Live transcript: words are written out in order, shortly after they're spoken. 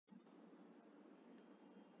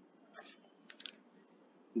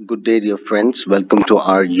Good day, dear friends. Welcome to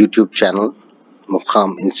our YouTube channel,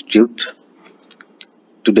 Mukham Institute.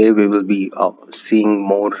 Today, we will be seeing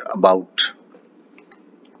more about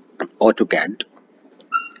AutoCAD.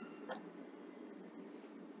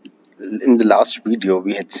 In the last video,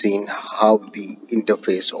 we had seen how the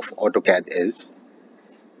interface of AutoCAD is.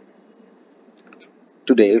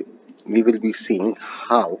 Today, we will be seeing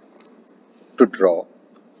how to draw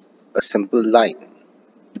a simple line.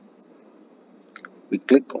 We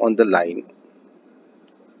click on the line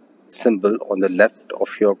symbol on the left of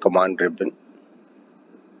your command ribbon.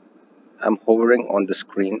 I'm hovering on the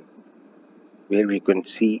screen where you can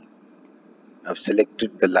see I've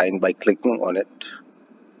selected the line by clicking on it.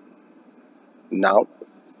 Now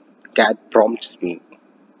CAD prompts me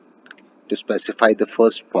to specify the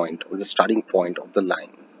first point or the starting point of the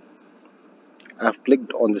line. I've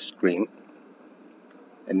clicked on the screen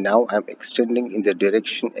and now I'm extending in the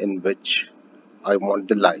direction in which I want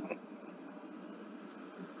the line.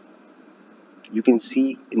 You can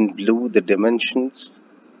see in blue the dimensions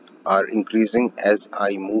are increasing as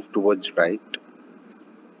I move towards right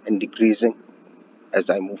and decreasing as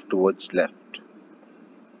I move towards left.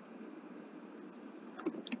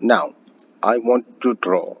 Now I want to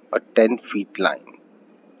draw a 10 feet line.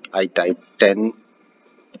 I type 10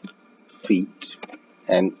 feet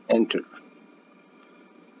and enter.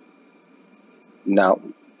 Now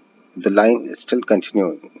the line is still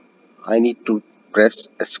continuing. I need to press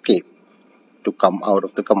escape to come out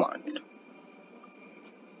of the command.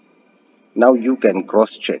 Now you can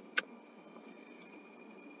cross check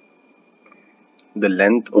the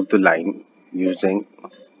length of the line using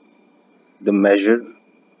the measure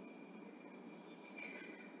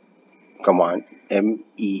command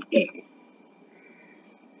MEA,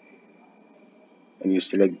 and you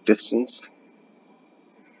select distance.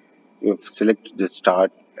 You have selected the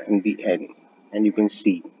start and the end, and you can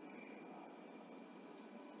see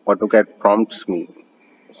AutoCAD prompts me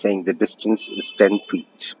saying the distance is 10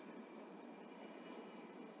 feet,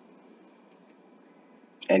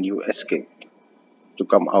 and you escape to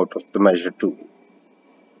come out of the measure tool.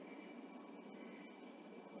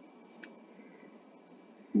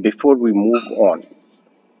 Before we move on,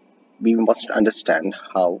 we must understand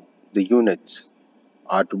how the units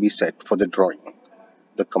are to be set for the drawing.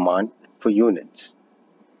 The command for units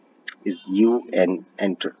is UN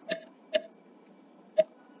enter.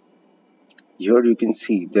 Here you can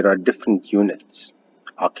see there are different units: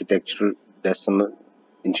 architectural, decimal,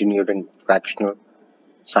 engineering, fractional,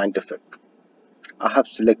 scientific. I have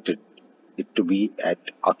selected it to be at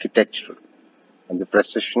architectural, and the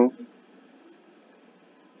precision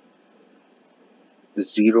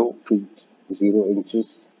is 0 feet 0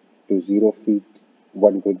 inches to 0 feet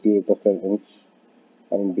 1/28 of an inch,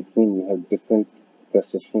 and in between you have different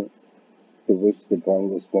precision to which the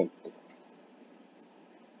drawing is made.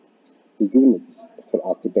 The units for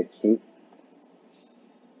architectural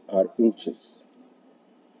are inches.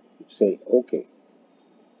 Say OK,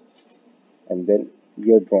 and then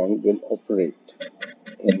your drawing will operate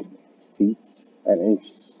in feet and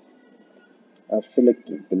inches. I've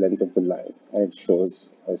selected the length of the line and it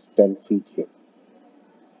shows as 10 feet here.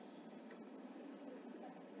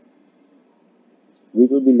 We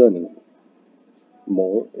will be learning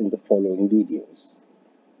more in the following videos.